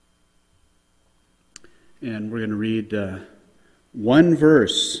And we're going to read one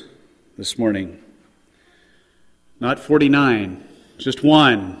verse this morning. Not 49, just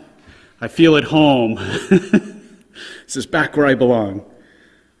one. I feel at home. This is back where I belong.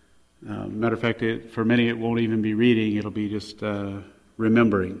 Matter of fact, for many it won't even be reading, it'll be just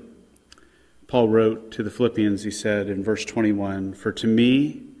remembering. Paul wrote to the Philippians, he said in verse 21, "For to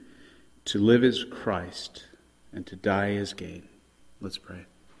me, to live is Christ, and to die is gain." Let's pray.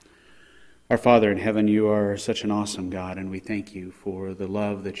 Our Father in heaven, you are such an awesome God, and we thank you for the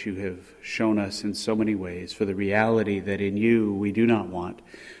love that you have shown us in so many ways, for the reality that in you we do not want,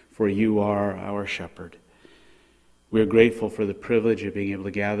 for you are our shepherd. We are grateful for the privilege of being able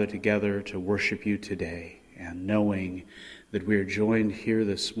to gather together to worship you today, and knowing that we are joined here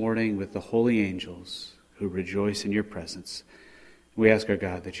this morning with the holy angels who rejoice in your presence. We ask our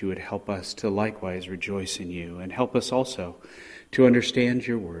God that you would help us to likewise rejoice in you, and help us also to understand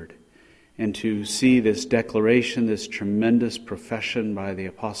your word, and to see this declaration, this tremendous profession by the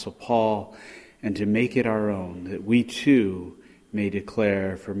Apostle Paul, and to make it our own, that we too may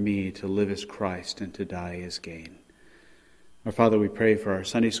declare, "For me to live is Christ, and to die is gain." Our Father, we pray for our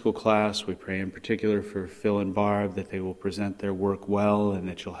Sunday school class. We pray in particular for Phil and Barb, that they will present their work well, and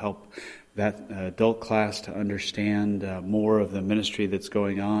that you'll help that adult class to understand more of the ministry that's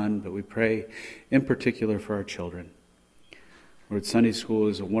going on. But we pray in particular for our children. Lord, Sunday school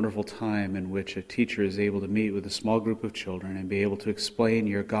is a wonderful time in which a teacher is able to meet with a small group of children and be able to explain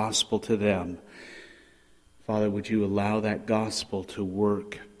your gospel to them. Father, would you allow that gospel to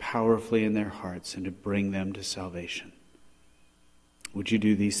work powerfully in their hearts and to bring them to salvation? Would you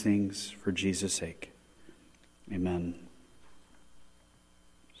do these things for Jesus' sake? Amen.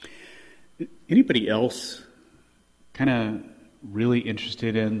 Anybody else kind of really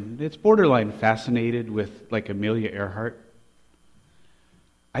interested in, it's borderline fascinated with like Amelia Earhart?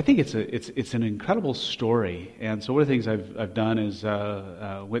 I think it's an incredible story, and so one of the things I've done is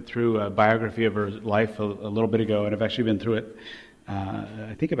went through a biography of her life a little bit ago, and I've actually been through it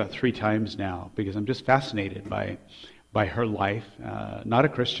I think about 3 times now, because I'm just fascinated by her life. Not a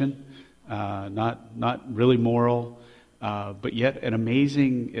Christian, not really moral, but yet an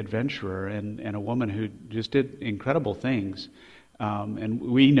amazing adventurer and a woman who just did incredible things. And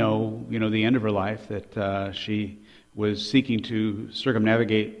we know the end of her life, that she was seeking to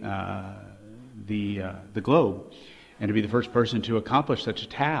circumnavigate the globe and to be the first person to accomplish such a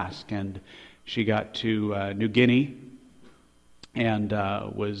task. And she got to New Guinea and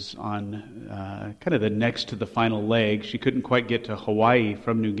was on kind of the next to the final leg. She couldn't quite get to Hawaii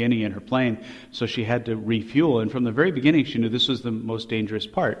from New Guinea in her plane, so she had to refuel. And from the very beginning, she knew this was the most dangerous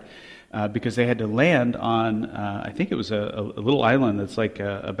part, because they had to land on, I think it was a little island that's like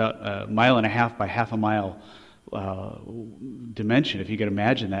about 1.5 miles by half a mile dimension, if you could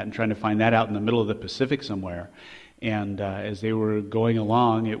imagine that, and trying to find that out in the middle of the Pacific somewhere. And as they were going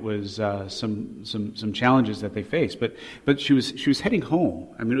along, it was some challenges that they faced. But she was heading home.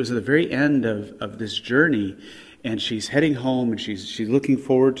 I mean, it was at the very end of this journey, and she's heading home, and she's looking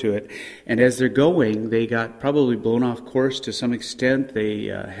forward to it. And as they're going, they got probably blown off course to some extent. They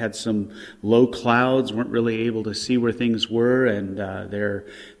had some low clouds, weren't really able to see where things were, and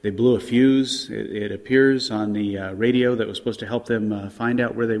they blew a fuse. It appears on the radio that was supposed to help them find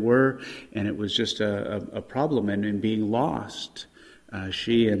out where they were, and it was just a problem in being lost.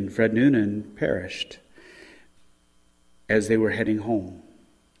 She and Fred Noonan perished as they were heading home.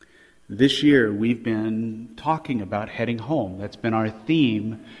 This year, we've been talking about heading home. That's been our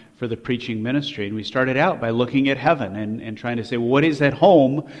theme for the preaching ministry. And we started out by looking at heaven and trying to say, well, what is that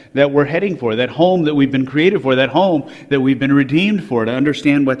home that we're heading for? That home that we've been created for? That home that we've been redeemed for? To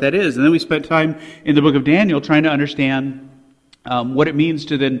understand what that is. And then we spent time in the book of Daniel trying to understand what it means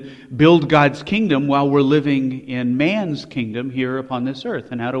to then build God's kingdom while we're living in man's kingdom here upon this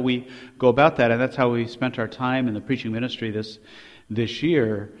earth. And how do we go about that? And that's how we spent our time in the preaching ministry this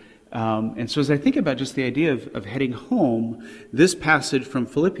year. And so as I think about just the idea of heading home, this passage from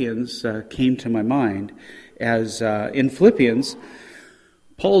Philippians came to my mind. As in Philippians,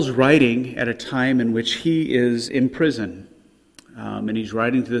 Paul's writing at a time in which he is in prison. And he's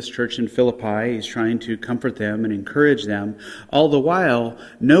writing to this church in Philippi. He's trying to comfort them and encourage them, all the while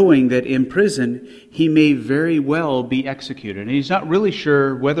knowing that in prison he may very well be executed. And he's not really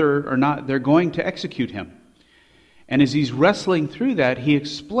sure whether or not they're going to execute him. And as he's wrestling through that, he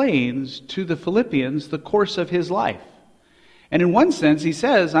explains to the Philippians the course of his life. And in one sense, he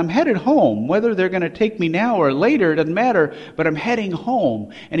says, I'm headed home. Whether they're going to take me now or later, it doesn't matter, but I'm heading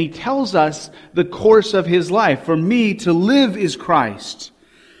home. And he tells us the course of his life. For me, to live is Christ,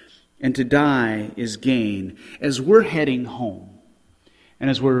 and to die is gain, as we're heading home. And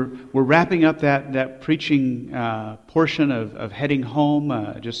as we're wrapping up that preaching portion of heading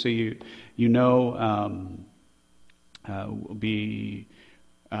home, just so you know, we'll be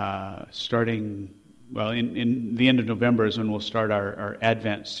starting, well, in the end of November is when we'll start our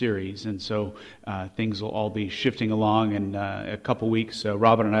Advent series, and so things will all be shifting along. In a couple weeks,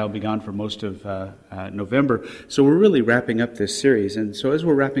 Robin and I will be gone for most of November, so we're really wrapping up this series. And so as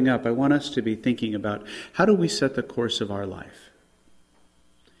we're wrapping up, I want us to be thinking about how do we set the course of our life?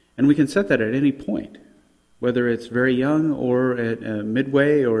 And we can set that at any point, whether it's very young or at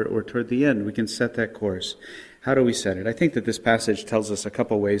midway or toward the end. We can set that course. How do we set it? I think that this passage tells us a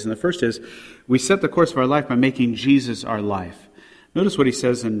couple ways. And the first is, we set the course of our life by making Jesus our life. Notice what he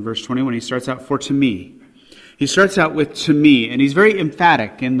says in verse 21. He starts out, "For to me." He starts out with "to me," and he's very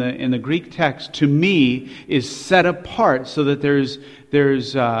emphatic in the Greek text. "To me" is set apart so that there's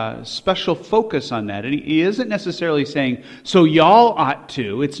special focus on that. And he isn't necessarily saying, "so y'all ought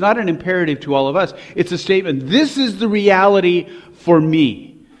to." It's not an imperative to all of us. It's a statement, "this is the reality for me."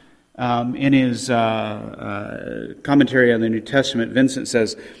 In his commentary on the New Testament, Vincent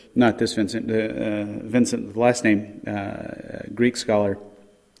says, not this Vincent, Vincent, the last name, Greek scholar,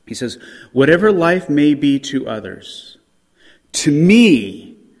 he says, "Whatever life may be to others, to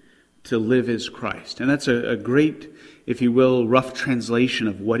me, to live is Christ." And that's a great, if you will, rough translation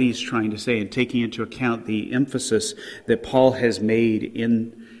of what he's trying to say, and taking into account the emphasis that Paul has made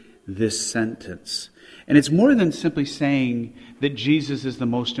in this sentence. And it's more than simply saying that Jesus is the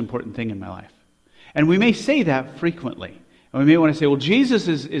most important thing in my life. And we may say that frequently. And we may want to say, well, Jesus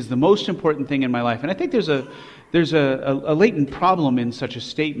is the most important thing in my life. And I think there's a latent problem in such a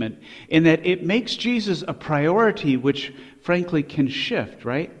statement, in that it makes Jesus a priority which, frankly, can shift,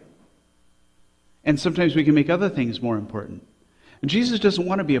 right? And sometimes we can make other things more important. And Jesus doesn't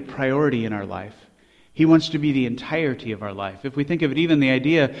want to be a priority in our life. He wants to be the entirety of our life. If we think of it, even the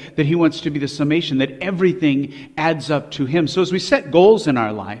idea that he wants to be the summation, that everything adds up to him. So as we set goals in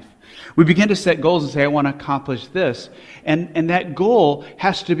our life, we begin to set goals and say, I want to accomplish this. And that goal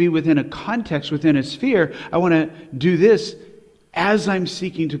has to be within a context, within a sphere. I want to do this as I'm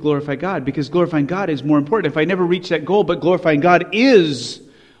seeking to glorify God, because glorifying God is more important. If I never reach that goal, but glorifying God is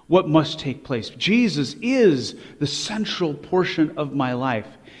what must take place. Jesus is the central portion of my life.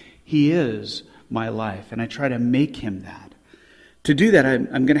 He is my life, and I try to make him that. To do that,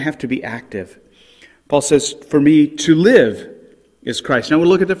 I'm going to have to be active. Paul says, for me, to live is Christ. Now we'll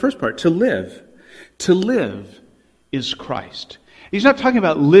look at the first part, to live. To live is Christ. He's not talking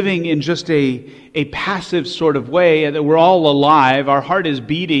about living in just a passive sort of way, that we're all alive, our heart is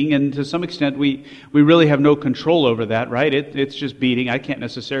beating, and to some extent we really have no control over that, right? It's just beating. I can't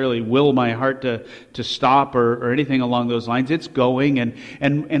necessarily will my heart to stop or anything along those lines. It's going,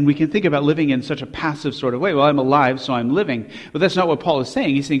 and we can think about living in such a passive sort of way. Well, I'm alive, so I'm living. But that's not what Paul is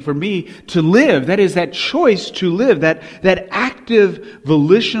saying. He's saying, for me to live, that is that choice to live, that active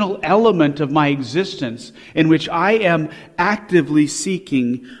volitional element of my existence in which I am actively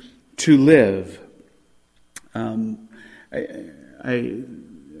seeking to live. I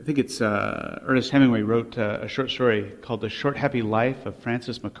think it's Ernest Hemingway wrote a short story called The Short Happy Life of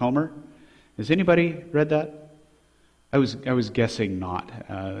Francis Macomber. Has anybody read that? I was guessing not.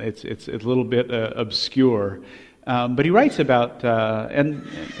 It's a little bit obscure. But he writes about, and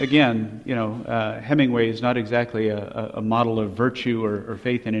again, Hemingway is not exactly a model of virtue or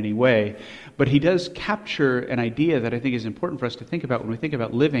faith in any way, but he does capture an idea that I think is important for us to think about when we think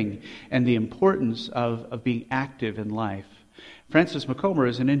about living and the importance of being active in life. Francis Macomber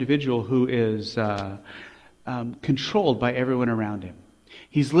is an individual who is controlled by everyone around him.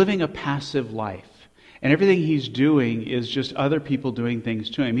 He's living a passive life. And everything he's doing is just other people doing things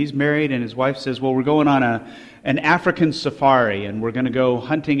to him. He's married, and his wife says, well, we're going on an African safari, and we're going to go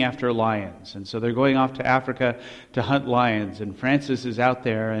hunting after lions. And so they're going off to Africa to hunt lions. And Francis is out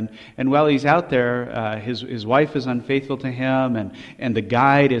there, and while he's out there, his wife is unfaithful to him, and the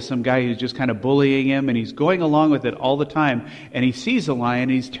guide is some guy who's just kind of bullying him, and he's going along with it all the time. And he sees a lion,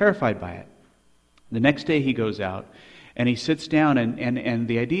 and he's terrified by it. The next day he goes out, and he sits down, and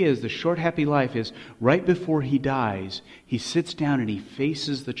the idea is the short, happy life is right before he dies, he sits down and he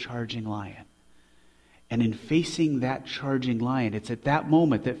faces the charging lion. And in facing that charging lion, it's at that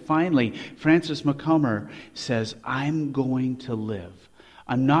moment that finally Francis Macomber says, I'm going to live.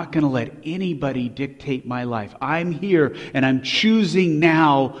 I'm not going to let anybody dictate my life. I'm here and I'm choosing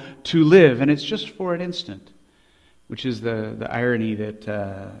now to live. And it's just for an instant, which is the irony that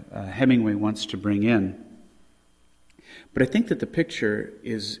Hemingway wants to bring in. But I think that the picture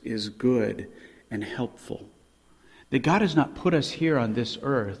is good and helpful. That God has not put us here on this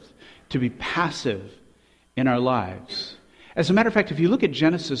earth to be passive in our lives. As a matter of fact, if you look at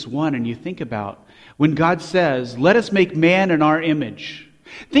Genesis 1 and you think about when God says, "Let us make man in our image,"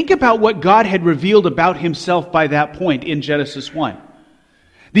 think about what God had revealed about himself by that point in Genesis 1.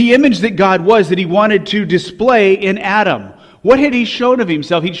 The image that God was, that he wanted to display in Adam. What had he shown of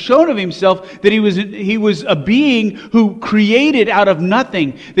himself? He'd shown of himself that he was a being who created out of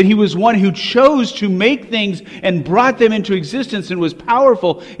nothing, that he was one who chose to make things and brought them into existence and was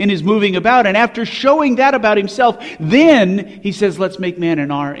powerful in his moving about. And after showing that about himself, then he says, let's make man in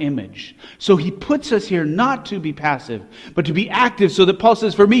our image. So he puts us here not to be passive, but to be active, so that Paul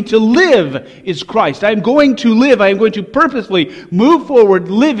says, for me to live is Christ. I am going to live. I am going to purposefully move forward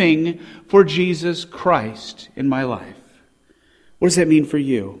living for Jesus Christ in my life. What does that mean for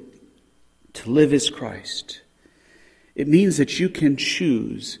you? To live is Christ. It means that you can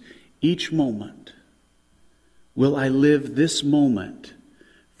choose each moment. Will I live this moment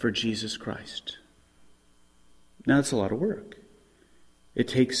for Jesus Christ? Now, that's a lot of work. It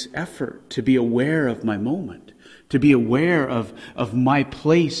takes effort to be aware of my moment, to be aware of my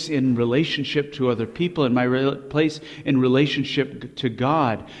place in relationship to other people and my place in relationship to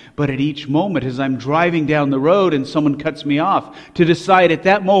God. But at each moment, as I'm driving down the road and someone cuts me off, to decide at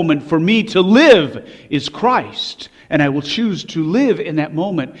that moment for me to live is Christ. And I will choose to live in that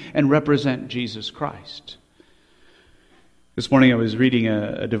moment and represent Jesus Christ. This morning I was reading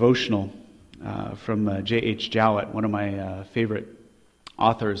a devotional from J.H. Jowett, one of my favorite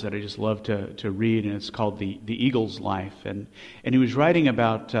authors that I just love to read, and it's called The Eagle's Life. And he was writing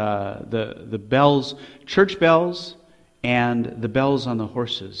about the bells, church bells, and the bells on the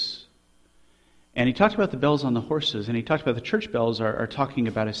horses. And he talked about the bells on the horses, and he talked about the church bells are talking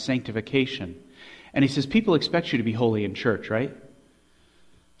about a sanctification. And he says, people expect you to be holy in church, right?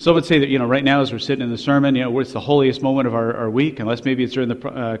 Some would say that, right now as we're sitting in the sermon, it's the holiest moment of our week, unless maybe it's during the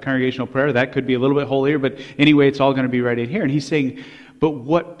congregational prayer. That could be a little bit holier, but anyway, it's all going to be right in here. And he's saying, but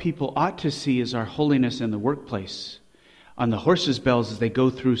what people ought to see is our holiness in the workplace, on the horses' bells as they go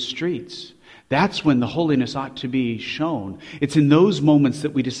through streets. That's when the holiness ought to be shown. It's in those moments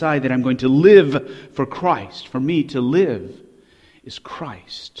that we decide that I'm going to live for Christ. For me to live is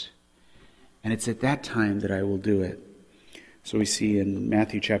Christ. And it's at that time that I will do it. So we see in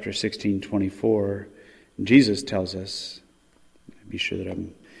Matthew chapter 16:24, Jesus tells us, be sure that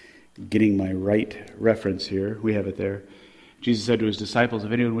I'm getting my right reference here. We have it there. Jesus said to his disciples,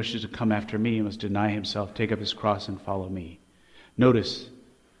 if anyone wishes to come after me, he must deny himself, take up his cross, and follow me. Notice,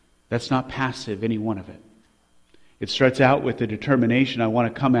 that's not passive, any one of it. It starts out with the determination, I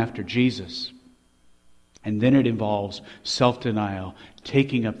want to come after Jesus. And then it involves self-denial,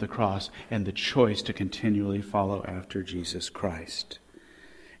 taking up the cross, and the choice to continually follow after Jesus Christ.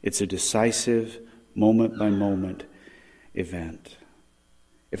 It's a decisive, moment-by-moment event.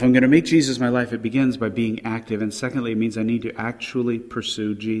 If I'm going to make Jesus my life, it begins by being active. And secondly, it means I need to actually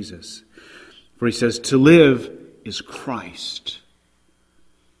pursue Jesus. For he says, to live is Christ.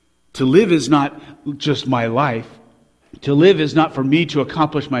 To live is not just my life. To live is not for me to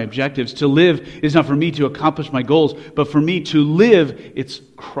accomplish my objectives. To live is not for me to accomplish my goals. But for me to live, it's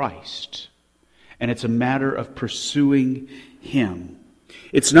Christ. And it's a matter of pursuing Him.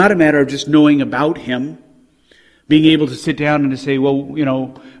 It's not a matter of just knowing about Him. Being able to sit down and to say, well,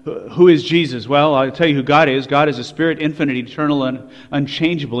 who is Jesus? Well, I'll tell you who God is. God is a spirit, infinite, eternal, and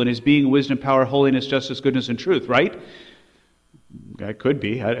unchangeable in His being, wisdom, power, holiness, justice, goodness, and truth, right? That could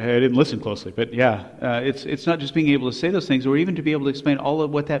be. I didn't listen closely, but yeah. It's not just being able to say those things, or even to be able to explain all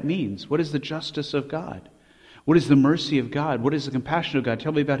of what that means. What is the justice of God? What is the mercy of God? What is the compassion of God?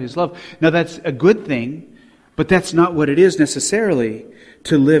 Tell me about His love. Now, that's a good thing, but that's not what it is necessarily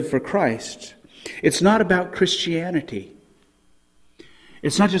to live for Christ. It's not about Christianity.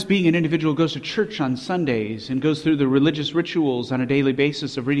 It's not just being an individual who goes to church on Sundays and goes through the religious rituals on a daily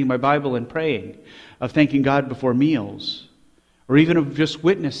basis of reading my Bible and praying, of thanking God before meals, or even of just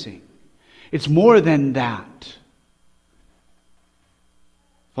witnessing. It's more than that.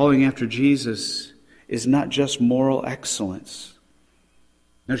 Following after Jesus is not just moral excellence.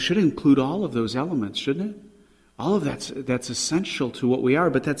 Now, it should include all of those elements, shouldn't it? All of that's essential to what we are,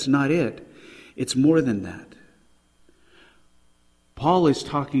 but that's not it. It's more than that. Paul is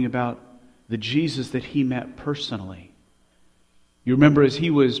talking about the Jesus that he met personally. You remember as he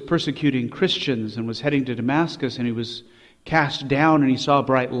was persecuting Christians and was heading to Damascus, and he was cast down and he saw a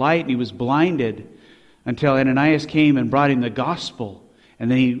bright light and he was blinded until Ananias came and brought him the gospel. And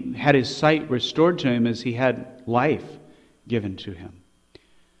then he had his sight restored to him as he had life given to him.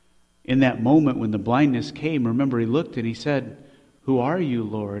 In that moment when the blindness came, remember he looked and he said, "Who are you,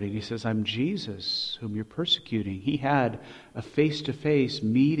 Lord?" And he says, "I'm Jesus, whom you're persecuting." He had a face-to-face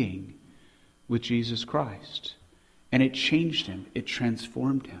meeting with Jesus Christ. And it changed him. It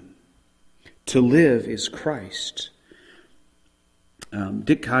transformed him. To live is Christ.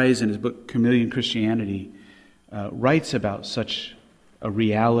 Dick Keyes, in his book Chameleon Christianity, writes about such a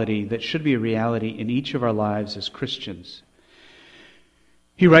reality that should be a reality in each of our lives as Christians.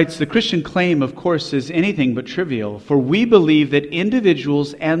 He writes, "The Christian claim, of course, is anything but trivial, for we believe that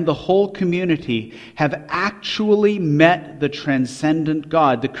individuals and the whole community have actually met the transcendent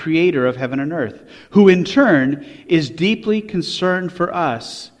God, the creator of heaven and earth, who in turn is deeply concerned for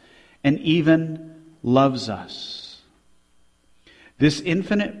us and even loves us. This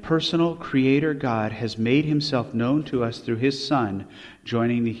infinite personal creator God has made himself known to us through his Son,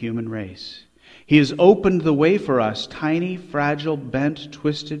 joining the human race. He has opened the way for us, tiny, fragile, bent,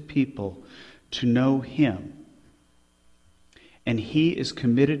 twisted people, to know him. And he is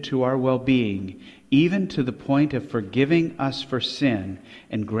committed to our well-being, even to the point of forgiving us for sin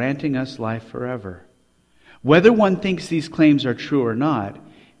and granting us life forever. Whether one thinks these claims are true or not,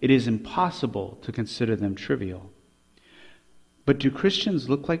 it is impossible to consider them trivial. But do Christians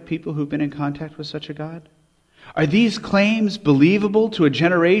look like people who've been in contact with such a God? Are these claims believable to a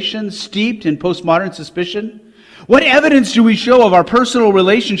generation steeped in postmodern suspicion? What evidence do we show of our personal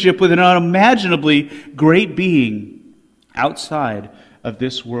relationship with an unimaginably great being outside of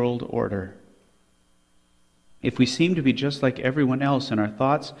this world order? If we seem to be just like everyone else in our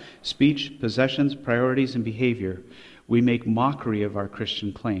thoughts, speech, possessions, priorities, and behavior, we make mockery of our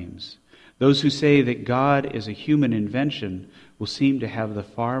Christian claims. Those who say that God is a human invention will seem to have the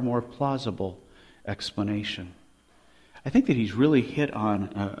far more plausible explanation. I think that he's really hit on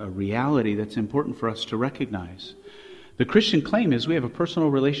a reality that's important for us to recognize. The Christian claim is we have a personal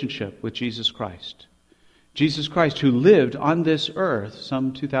relationship with Jesus Christ. Jesus Christ, who lived on this earth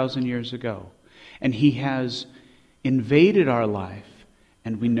some 2,000 years ago. And he has invaded our life,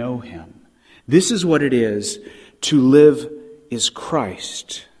 and we know him. This is what it is to live is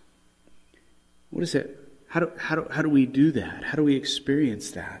Christ. What is it? How do we do that? How do we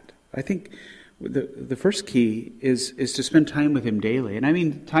experience that? I think the first key is to spend time with him daily. And I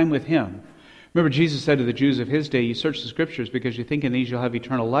mean time with him. Remember, Jesus said to the Jews of his day, you search the Scriptures because you think in these you'll have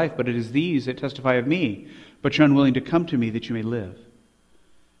eternal life, but it is these that testify of me. But you're unwilling to come to me that you may live.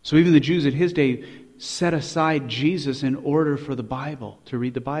 So even the Jews at his day set aside Jesus in order for the Bible, to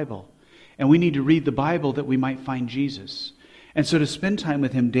read the Bible. And we need to read the Bible that we might find Jesus. And so to spend time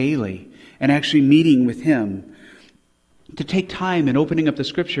with him daily and actually meeting with him, to take time in opening up the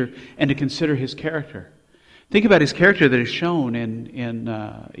Scripture and to consider his character. Think about his character that is shown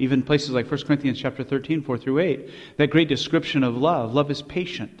in even places like 1 Corinthians chapter 13, 4 through 8. That great description of love. Love is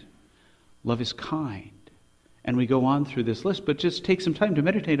patient. Love is kind. And we go on through this list, but just take some time to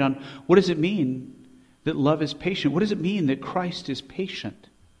meditate on what does it mean that love is patient? What does it mean that Christ is patient?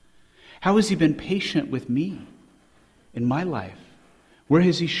 How has he been patient with me in my life? Where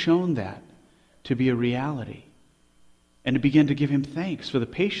has he shown that to be a reality? And to begin to give him thanks for the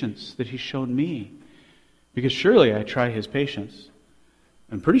patience that he's shown me. Because surely I try his patience.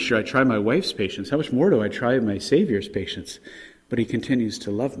 I'm pretty sure I try my wife's patience. How much more do I try my Savior's patience? But he continues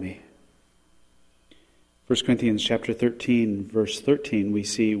to love me. 1 Corinthians chapter 13, verse 13, we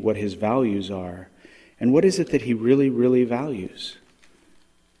see what his values are. And what is it that he really, really values?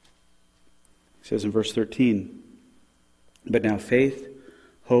 It says in verse 13, but now faith,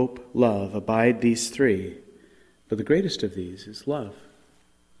 hope, love, abide these three. But the greatest of these is love.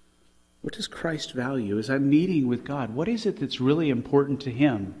 What does Christ value? As I'm meeting with God, what is it that's really important to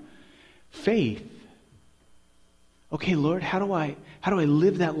him? Faith. Okay, Lord, how do I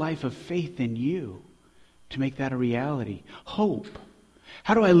live that life of faith in you to make that a reality? Hope.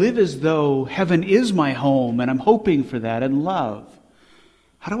 How do I live as though heaven is my home and I'm hoping for that? And love.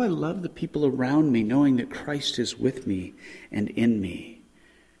 How do I love the people around me knowing that Christ is with me and in me?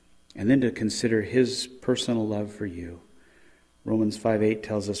 And then to consider his personal love for you. Romans 5:8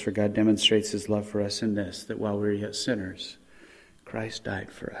 tells us, for God demonstrates his love for us in this, that while we were yet sinners, Christ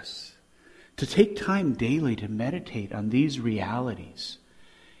died for us. To take time daily to meditate on these realities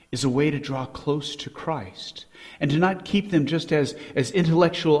is a way to draw close to Christ. And to not keep them just as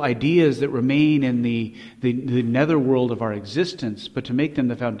intellectual ideas that remain in the netherworld of our existence, but to make them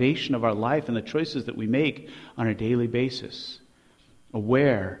the foundation of our life and the choices that we make on a daily basis.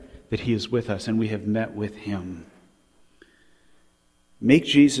 Aware that he is with us and we have met with him. Make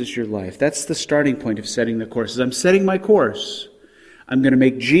Jesus your life. That's the starting point of setting the course. As I'm setting my course, I'm going to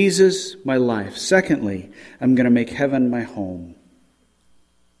make Jesus my life. Secondly, I'm going to make heaven my home.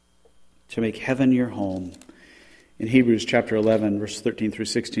 To make heaven your home. In Hebrews chapter 11, verse 13 through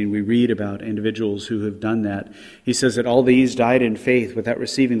 16, we read about individuals who have done that. He says that all these died in faith without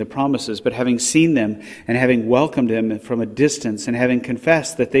receiving the promises, but having seen them and having welcomed them from a distance and having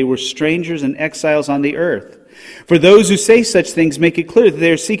confessed that they were strangers and exiles on the earth. For those who say such things make it clear that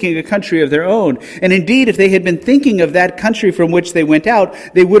they are seeking a country of their own. And indeed, if they had been thinking of that country from which they went out,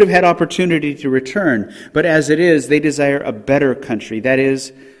 they would have had opportunity to return. But as it is, they desire a better country, that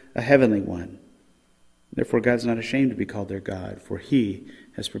is, a heavenly one. Therefore, God's not ashamed to be called their God, for He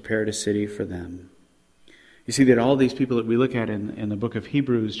has prepared a city for them. You see that all these people that we look at in the book of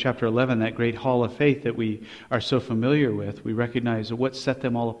Hebrews, chapter 11, that great hall of faith that we are so familiar with, we recognize what set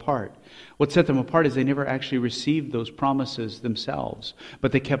them all apart. What set them apart is they never actually received those promises themselves,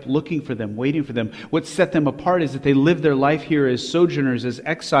 but they kept looking for them, waiting for them. What set them apart is that they lived their life here as sojourners, as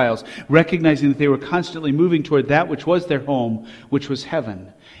exiles, recognizing that they were constantly moving toward that which was their home, which was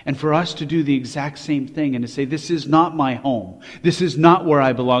heaven. And for us to do the exact same thing and to say, this is not my home. This is not where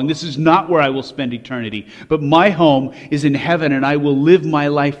I belong. This is not where I will spend eternity. But my home is in heaven, and I will live my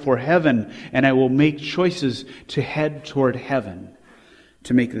life for heaven, and I will make choices to head toward heaven,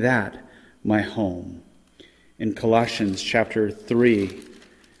 to make that my home. In Colossians chapter 3,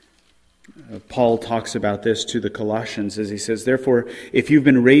 Paul talks about this to the Colossians as he says, therefore, if you've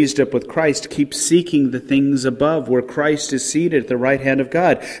been raised up with Christ, keep seeking the things above where Christ is seated at the right hand of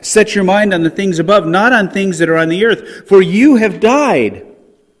God. Set your mind on the things above, not on things that are on the earth. For you have died,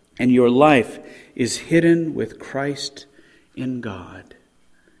 and your life is hidden with Christ in God.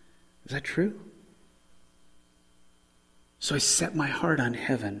 Is that true? So I set my heart on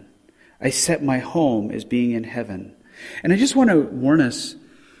heaven. I set my home as being in heaven. And I just want to warn us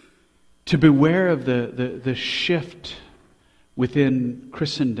to beware of the shift within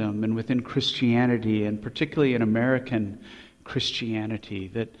Christendom and within Christianity, and particularly in American Christianity,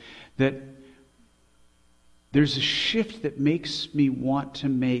 that there's a shift that makes me want to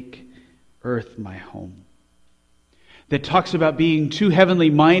make earth my home. That talks about being too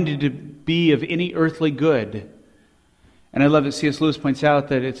heavenly minded to be of any earthly good. And I love that C.S. Lewis points out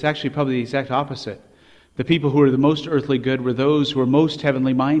that it's actually probably the exact opposite. The people who were the most earthly good were those who were most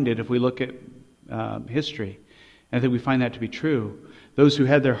heavenly minded, if we look at history. And I think we find that to be true. Those who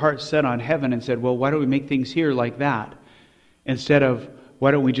had their hearts set on heaven and said, well, why don't we make things here like that? Instead of,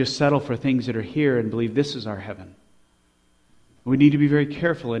 why don't we just settle for things that are here and believe this is our heaven? We need to be very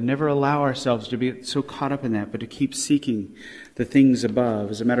careful and never allow ourselves to be so caught up in that, but to keep seeking the things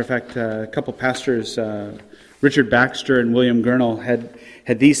above. As a matter of fact, a couple pastors, Richard Baxter and William Gurnall,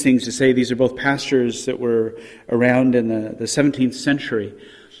 had these things to say. These are both pastors that were around in the 17th century.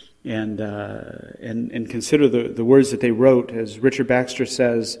 And consider the words that they wrote. As Richard Baxter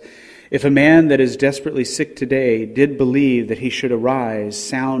says, if a man that is desperately sick today did believe that he should arise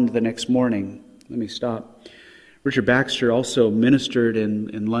sound the next morning. Let me stop. Richard Baxter also ministered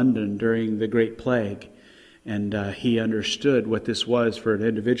in London during the Great Plague. And he understood what this was for an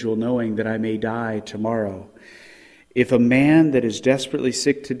individual, knowing that I may die tomorrow. If a man that is desperately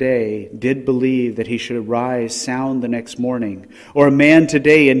sick today did believe that he should arise sound the next morning, or a man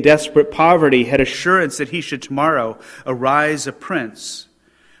today in desperate poverty had assurance that he should tomorrow arise a prince,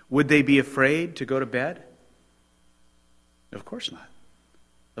 would they be afraid to go to bed? Of course not.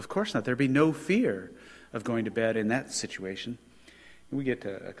 Of course not. There'd be no fear of going to bed in that situation. Can we get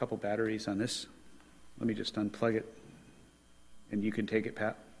a couple batteries on this? Let me just unplug it, and you can take it,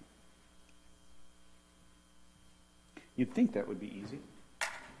 Pat. You'd think that would be easy.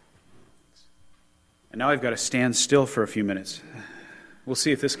 And now I've got to stand still for a few minutes. We'll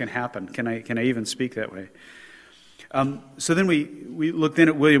see if this can happen. Can I even speak that way? So then we looked in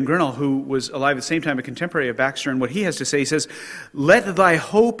at William Gurnall, who was alive at the same time, a contemporary of Baxter, and what he has to say. He says, let thy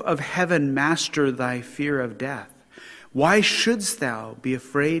hope of heaven master thy fear of death. Why shouldst thou be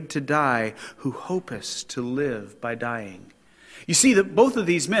afraid to die who hopest to live by dying? You see that both of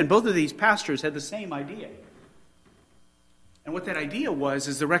these men, both of these pastors had the same idea. And what that idea was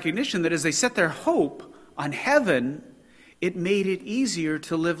is the recognition that as they set their hope on heaven, it made it easier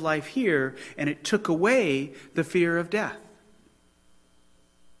to live life here, and it took away the fear of death.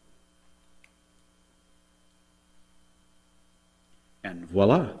 And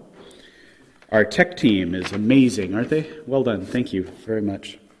voila. Our tech team is amazing, aren't they? Well done. Thank you very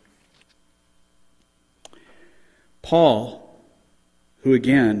much. Paul, who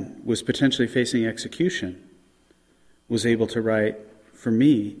again was potentially facing execution, was able to write, for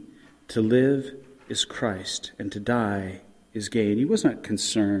me, to live is Christ, and to die is gain. He was not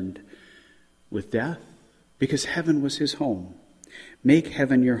concerned with death, because heaven was his home. Make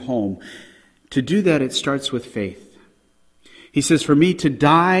heaven your home. To do that, it starts with faith. He says, for me, to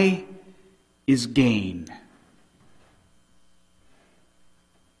die is gain.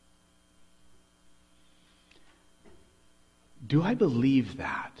 do I believe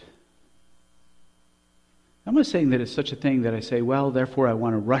that? I'm not saying that it's such a thing that I say, well, therefore I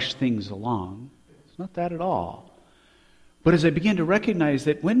want to rush things along. It's not that at all. But as I begin to recognize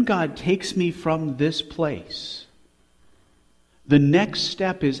that when God takes me from this place, the next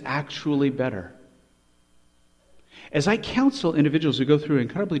step is actually better. As I counsel individuals who go through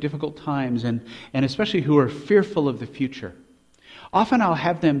incredibly difficult times, and especially who are fearful of the future, often I'll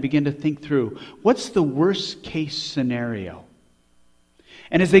have them begin to think through, what's the worst case scenario?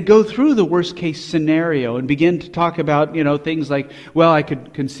 And as they go through the worst case scenario and begin to talk about, things like, well, I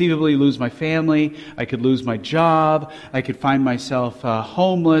could conceivably lose my family, I could lose my job, I could find myself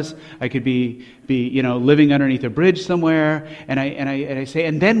homeless, I could be living underneath a bridge somewhere, and I say,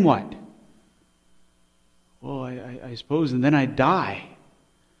 and then what? Well, I suppose, and then I die.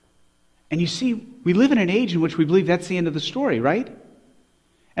 And you see, we live in an age in which we believe that's the end of the story, right?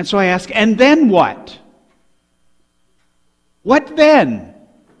 And so I ask, and then what? What then?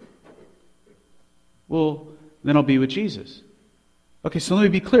 Well, then I'll be with Jesus. Okay, so let me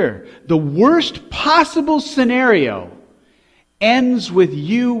be clear. The worst possible scenario ends with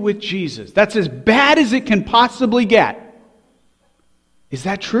you with Jesus. That's as bad as it can possibly get. Is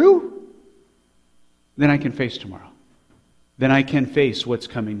that true? Then I can face tomorrow. Then I can face what's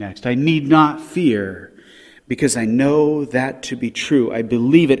coming next. I need not fear because I know that to be true. I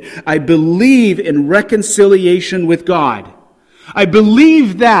believe it. I believe in reconciliation with God. I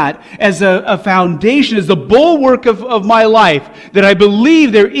believe that as a foundation, as the bulwark of my life, that I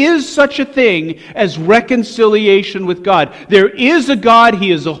believe there is such a thing as reconciliation with God. There is a God,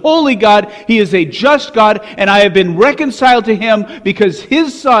 He is a holy God, He is a just God, and I have been reconciled to Him because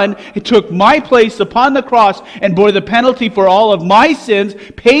His Son took my place upon the cross and bore the penalty for all of my sins,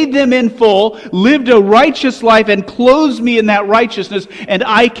 paid them in full, lived a righteous life, and clothes me in that righteousness, and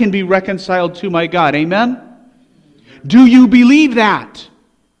I can be reconciled to my God. Amen? Do you believe that?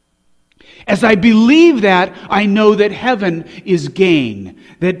 As I believe that, I know that heaven is gain,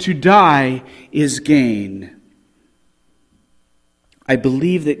 that to die is gain. I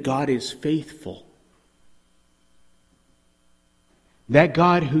believe that God is faithful. That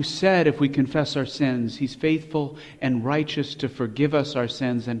God who said if we confess our sins, He's faithful and righteous to forgive us our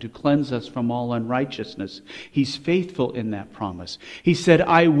sins and to cleanse us from all unrighteousness. He's faithful in that promise. He said,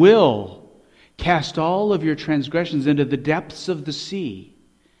 I will cast all of your transgressions into the depths of the sea.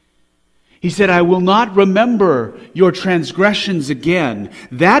 He said, I will not remember your transgressions again.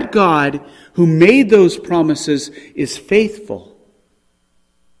 That God who made those promises is faithful.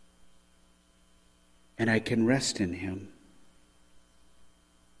 And I can rest in Him.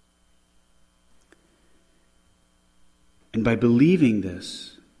 And by believing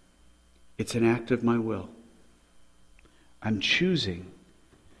this, it's an act of my will. I'm choosing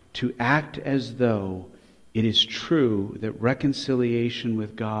to act as though it is true that reconciliation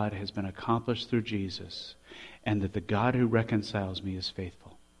with God has been accomplished through Jesus, and that the God who reconciles me is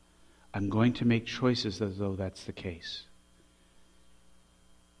faithful. I'm going to make choices as though that's the case.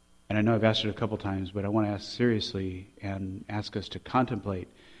 And I know I've asked it a couple times, but I want to ask seriously and ask us to contemplate,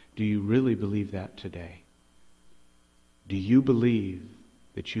 do you really believe that today? Do you believe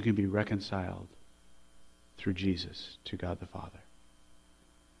that you can be reconciled through Jesus to God the Father?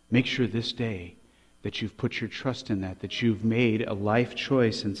 Make sure this day that you've put your trust in that you've made a life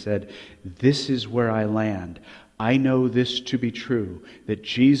choice and said, this is where I land. I know this to be true, that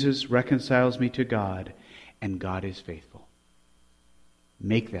Jesus reconciles me to God and God is faithful.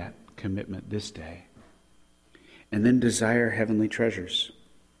 Make that commitment this day. And then desire heavenly treasures.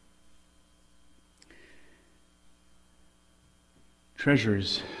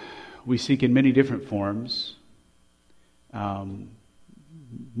 Treasures we seek in many different forms.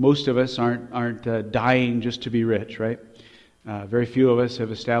 Most of us aren't dying just to be rich, right? Very few of us have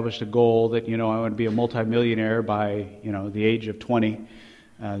established a goal that, I want to be a multimillionaire by, the age of 20.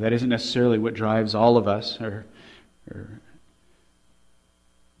 That isn't necessarily what drives all of us,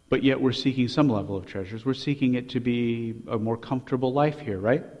 but yet we're seeking some level of treasures. We're seeking it to be a more comfortable life here,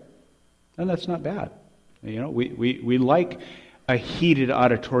 right? And that's not bad. We like a heated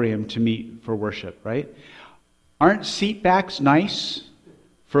auditorium to meet for worship, right? Aren't seat backs nice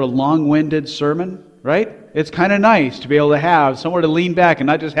for a long-winded sermon, right? It's kind of nice to be able to have somewhere to lean back and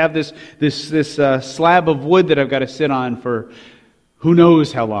not just have this slab of wood that I've got to sit on for who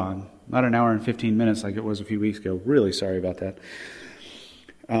knows how long. Not an hour and 15 minutes like it was a few weeks ago. Really sorry about that.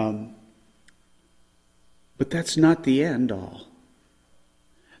 But that's not the end all.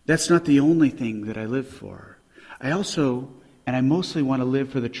 That's not the only thing that I live for. I mostly want to live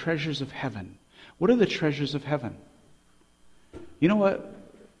for the treasures of heaven. What are the treasures of heaven? You know what?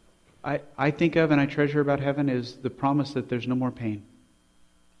 I think of and I treasure about heaven is the promise that there's no more pain.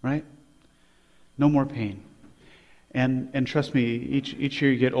 Right? No more pain. And trust me, each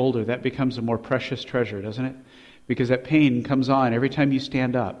year you get older, that becomes a more precious treasure, doesn't it? Because that pain comes on every time you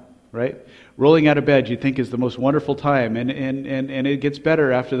stand up, right? Rolling out of bed you think is the most wonderful time, and it gets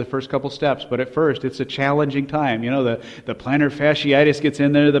better after the first couple steps, but at first it's a challenging time. You know, the plantar fasciitis gets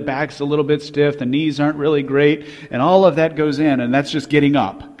in there, the back's a little bit stiff, the knees aren't really great, and all of that goes in, and that's just getting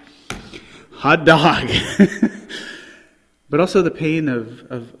up. Hot dog. But also the pain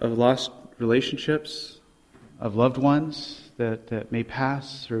of lost relationships, of loved ones that may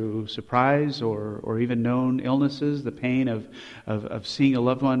pass through surprise or even known illnesses, the pain of seeing a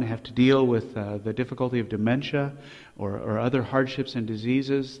loved one have to deal with the difficulty of dementia or other hardships and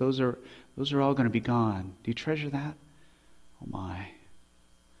diseases. Those are all going to be gone. Do you treasure that? Oh my.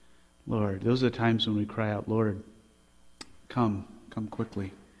 Lord, those are the times when we cry out, Lord, come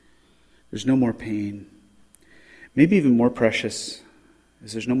quickly. There's no more pain. Maybe even more precious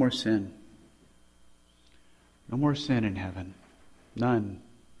is there's no more sin. No more sin in heaven. None.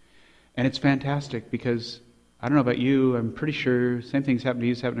 And it's fantastic because, I don't know about you, I'm pretty sure same things happen to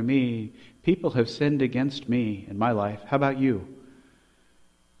you as happen to me. People have sinned against me in my life. How about you?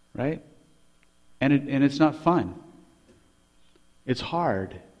 Right? And it's not fun. It's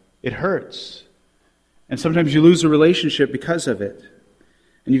hard. It hurts. And sometimes you lose a relationship because of it.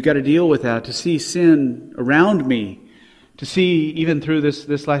 And you've got to deal with that, to see sin around me. To see, even through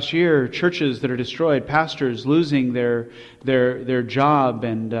this last year, churches that are destroyed, pastors losing their job,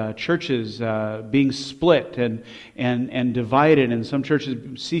 and churches being split and divided, and some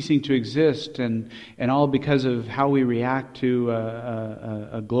churches ceasing to exist, and all because of how we react to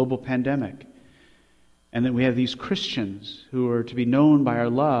a global pandemic. And then we have these Christians who are to be known by our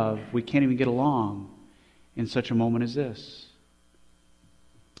love. We can't even get along in such a moment as this.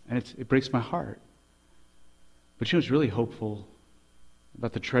 And it breaks my heart. But you know what's really hopeful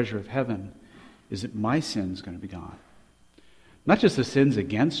about the treasure of heaven is that my sin's going to be gone. Not just the sins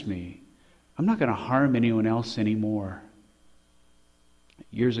against me. I'm not going to harm anyone else anymore.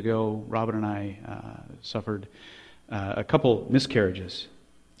 Years ago, Robin and I suffered a couple miscarriages.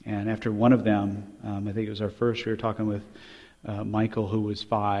 And after one of them, I think it was our first, we were talking with Michael, who was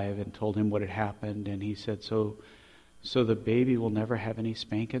 5, and told him what had happened. And he said, so the baby will never have any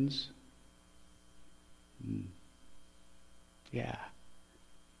spankings? Yeah.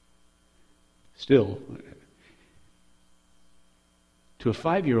 Still, to a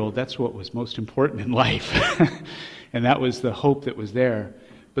 5-year-old, that's what was most important in life. And that was the hope that was there.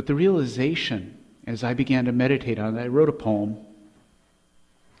 But the realization, as I began to meditate on it, I wrote a poem.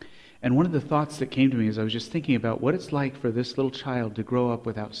 And one of the thoughts that came to me as I was just thinking about what it's like for this little child to grow up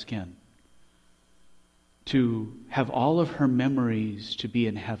without skin. To have all of her memories to be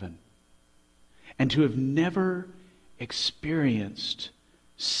in heaven. And to have never experienced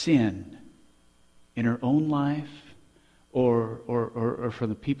sin in her own life or from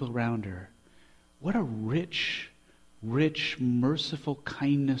the people around her. What a rich, merciful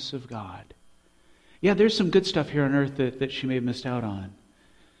kindness of God. Yeah, there's some good stuff here on earth that she may have missed out on.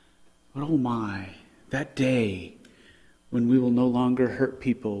 But oh my, that day when we will no longer hurt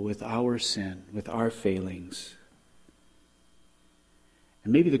people with our sin, with our failings.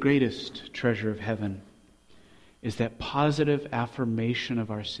 And maybe the greatest treasure of heaven is that positive affirmation of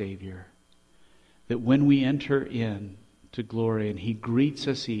our Savior. That when we enter in to glory and He greets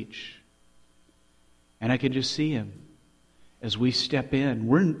us each, and I can just see Him as we step in,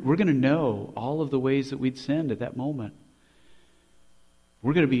 we're going to know all of the ways that we'd sinned at that moment.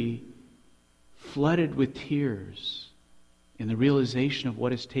 We're going to be flooded with tears in the realization of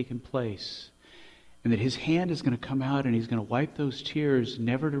what has taken place. And that His hand is going to come out and He's going to wipe those tears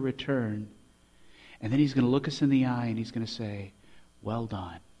never to return. And then He's going to look us in the eye and He's going to say, well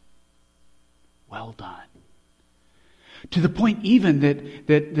done. Well done. To the point even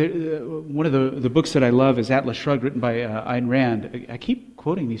that one of the books that I love is Atlas Shrugged, written by Ayn Rand. I keep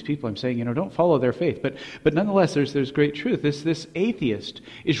quoting these people. I'm saying, don't follow their faith. But nonetheless, there's great truth. This atheist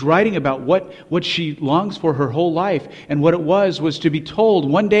is writing about what she longs for her whole life. And what it was to be told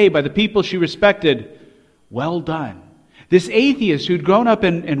one day by the people she respected, well done. This atheist who'd grown up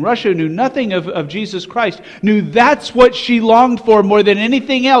in Russia, knew nothing of Jesus Christ, knew that's what she longed for more than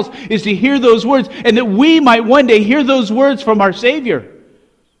anything else, is to hear those words, and that we might one day hear those words from our Savior.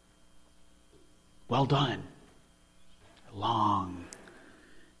 Well done. I long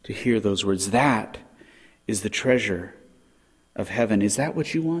to hear those words. That is the treasure of heaven. Is that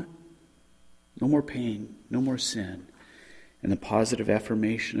what you want? No more pain, no more sin, and the positive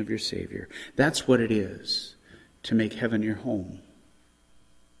affirmation of your Savior. That's what it is to make heaven your home.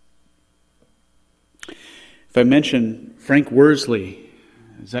 If I mention Frank Worsley,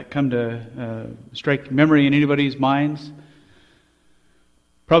 does that come to strike memory in anybody's minds?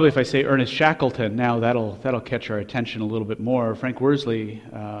 Probably if I say Ernest Shackleton, now that'll catch our attention a little bit more. Frank Worsley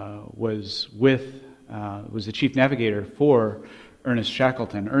was the chief navigator for Ernest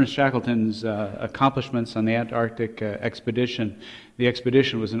Shackleton. Ernest Shackleton's accomplishments on the Antarctic expedition, the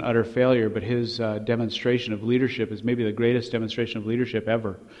expedition was an utter failure, but his demonstration of leadership is maybe the greatest demonstration of leadership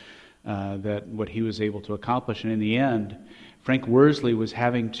ever, that what he was able to accomplish. And in the end, Frank Worsley was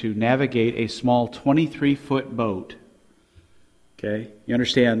having to navigate a small 23-foot boat. Okay, you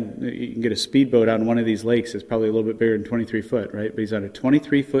understand, you can get a speedboat on one of these lakes. It's probably a little bit bigger than 23 foot, right? But he's on a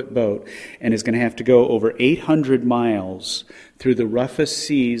 23-foot boat and is going to have to go over 800 miles through the roughest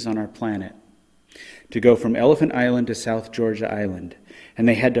seas on our planet to go from Elephant Island to South Georgia Island. And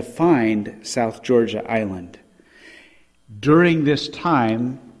they had to find South Georgia Island. During this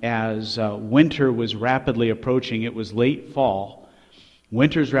time, as winter was rapidly approaching, it was late fall,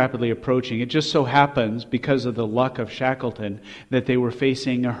 winter's rapidly approaching. It just so happens, because of the luck of Shackleton, that they were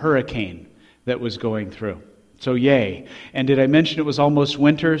facing a hurricane that was going through. So yay. And did I mention it was almost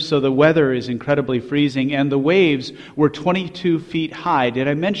winter? So the weather is incredibly freezing, and the waves were 22 feet high. Did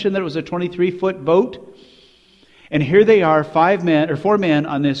I mention that it was a 23-foot boat? And here they are, 4 men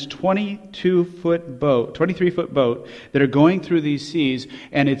on this 23-foot boat that are going through these seas,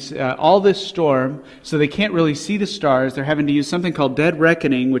 and it's all this storm, so they can't really see the stars. They're having to use something called dead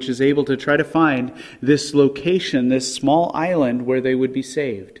reckoning, which is able to try to find this location, this small island where they would be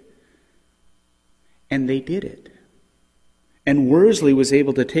saved. And they did it. And Worsley was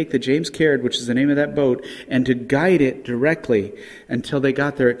able to take the James Caird, which is the name of that boat, and to guide it directly until they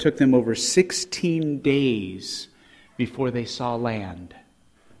got there. It took them over 16 days before they saw land.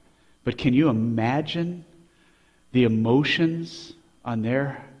 But can you imagine the emotions on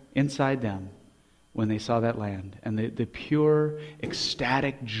inside them when they saw that land, and the pure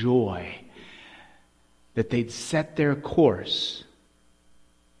ecstatic joy that they'd set their course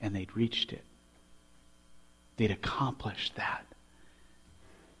and they'd reached it. They'd accomplished that.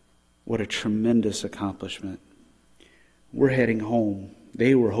 What a tremendous accomplishment. We're heading home.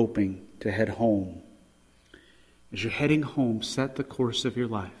 They were hoping to head home. As you're heading home, set the course of your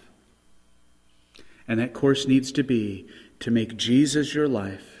life. And that course needs to be to make Jesus your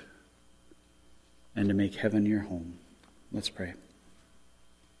life and to make heaven your home. Let's pray.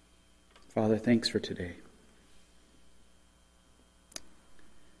 Father, thanks for today.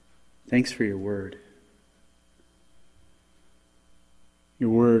 Thanks for your word. Your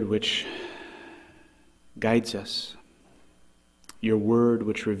word which guides us. Your word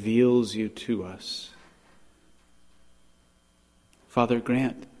which reveals you to us. Father,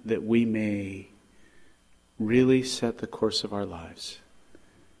 grant that we may really set the course of our lives.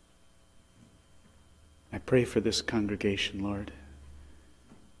 I pray for this congregation, Lord.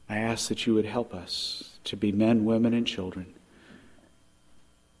 I ask that you would help us to be men, women, and children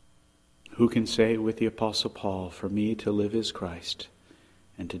who can say with the Apostle Paul, "For me to live is Christ,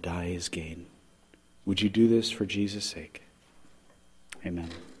 and to die is gain." Would you do this for Jesus' sake? Amen.